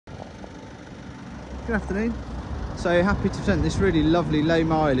Good afternoon. So happy to present this really lovely low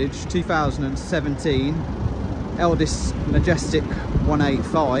mileage 2017 Elddis Majestic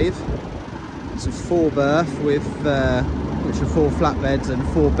 185. It's a 4-berth with which are 4 flatbeds and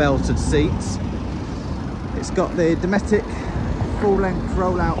 4 belted seats. It's got the Dometic full-length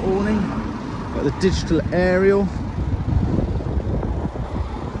roll-out awning, got the digital aerial.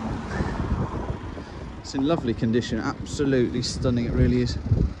 It's in lovely condition, absolutely stunning, it really is.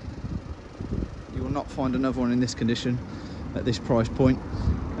 You will not find another one in this condition at this price point.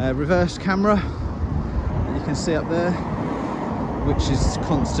 Reverse camera, you can see up there, which is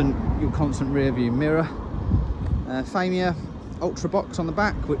your constant rear view mirror. Famia Ultra box on the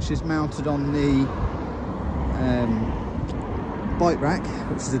back, which is mounted on the bike rack,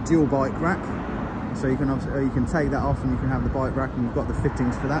 which is a dual bike rack. So you can take that off and you can have the bike rack, and you've got the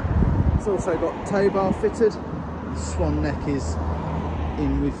fittings for that. It's also got tow bar fitted. The swan neck is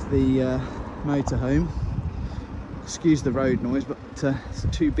in with the motorhome. Excuse the road noise, but it's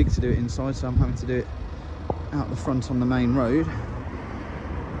too big to do it inside, so I'm having to do it out the front on the main road.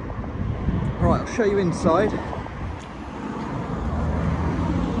 Right, I'll show you inside.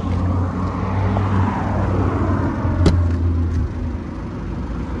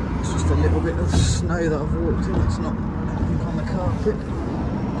 It's just a little bit of snow that I've walked in. It's not anything on the carpet.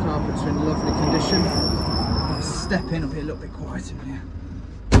 Carpets are in lovely condition. I'll step in, it'll be a little bit quiet in here.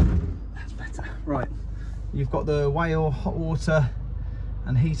 That's better. Right, you've got the Whale hot water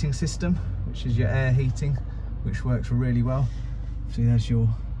and heating system, which is your air heating, which works really well. See, there's your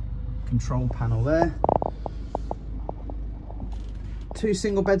control panel there. 2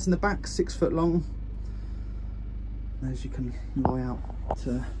 single beds in the back, 6 foot long. There's, you can lie out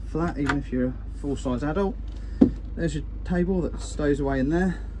to flat, even if you're a full-size adult. There's your table that stows away in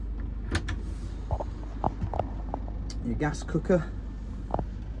there. Your gas cooker,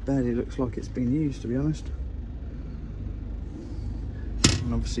 barely looks like it's been used, to be honest.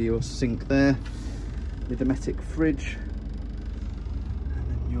 And obviously your sink there, your Dometic fridge, and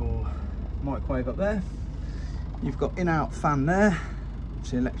then your microwave up there. You've got in-out fan there,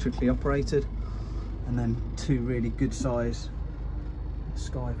 obviously electrically operated, and then 2 really good size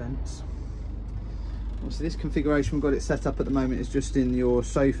sky vents. So this configuration, we've got it set up at the moment, is just in your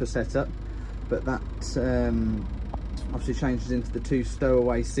sofa setup, but that obviously changes into the 2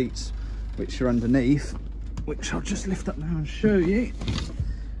 stowaway seats which are underneath, which I'll just lift up now and show you.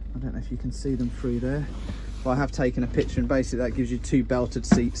 I don't know if you can see them through there, but I have taken a picture, and basically that gives you 2 belted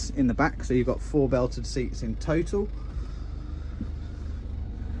seats in the back, so you've got 4 belted seats in total.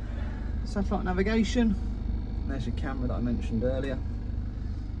 Satellite navigation, there's your camera that I mentioned earlier,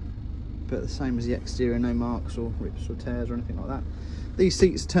 but the same as the exterior, no marks or rips or tears or anything like that. These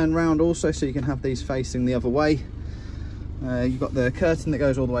seats turn round also, so you can have these facing the other way. You've got the curtain that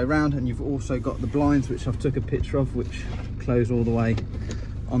goes all the way around, and you've also got the blinds, which I've took a picture of, which close all the way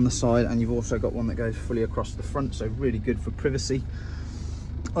on the side, and you've also got one that goes fully across the front, so really good for privacy.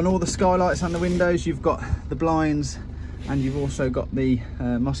 On all the skylights and the windows, you've got the blinds, and you've also got the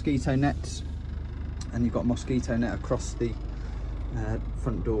mosquito nets, and you've got mosquito net across the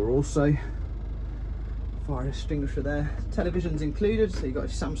front door also. Fire extinguisher there. Television's included, so you've got a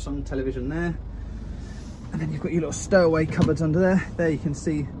Samsung television there. And then you've got your little stowaway cupboards under there. There you can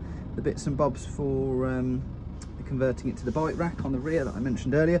see the bits and bobs for converting it to the bike rack on the rear that I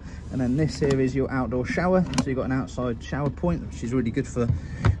mentioned earlier. And then this here is your outdoor shower. So you've got an outside shower point, which is really good for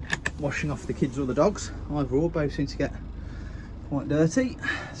washing off the kids or the dogs. Either or, both seem to get quite dirty.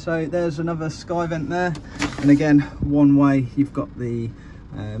 So there's another sky vent there. And again, one way you've got the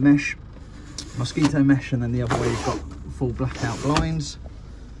mesh, mosquito mesh, and then the other way you've got full blackout blinds.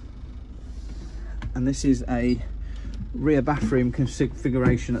 And this is a rear bathroom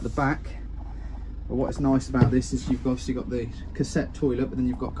configuration at the back. But what's nice about this is you've obviously got the cassette toilet, but then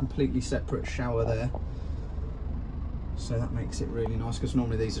you've got a completely separate shower there. So that makes it really nice, because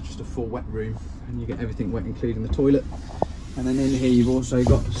normally these are just a full wet room and you get everything wet, including the toilet. And then in here you've also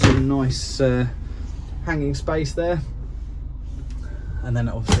got some nice hanging space there. And then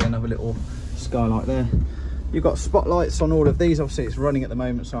obviously another little skylight there. You've got spotlights on all of these. Obviously it's running at the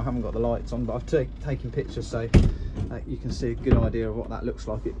moment, so I haven't got the lights on, but I've taken pictures so you can see a good idea of what that looks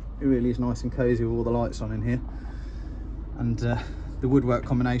like. It really is nice and cozy with all the lights on in here. And the woodwork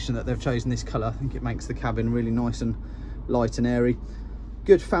combination that they've chosen, this colour, I think it makes the cabin really nice and light and airy.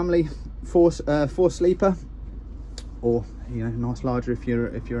 Good family four sleeper, or you know, nice larger if you're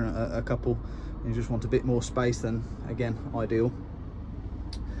a couple and you just want a bit more space, then again, ideal.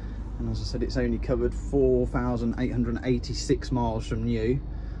 And as I said, it's only covered 4,886 miles from new,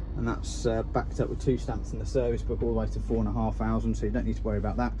 and that's backed up with 2 stamps in the service book all the way to 4,500, so you don't need to worry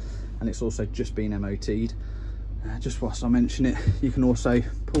about that. And it's also just been MOT'd. Just whilst I mention it, you can also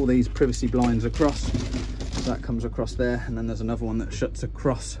pull these privacy blinds across, so that comes across there, and then there's another one that shuts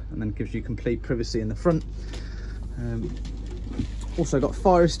across and then gives you complete privacy in the front. Also got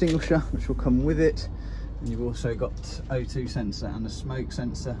fire extinguisher, which will come with it, and you've also got O2 sensor and a smoke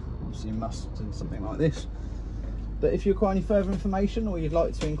sensor. Obviously you must in something like this. But if you require any further information, or you'd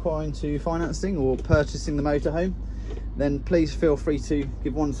like to inquire into financing or purchasing the motorhome, then please feel free to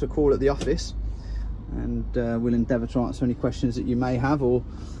give one a call at the office, and we'll endeavour to answer any questions that you may have, or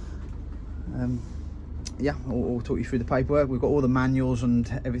yeah, or talk you through the paperwork. We've got all the manuals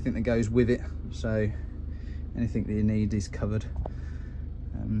and everything that goes with it, so anything that you need is covered,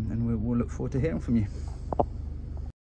 and we'll look forward to hearing from you.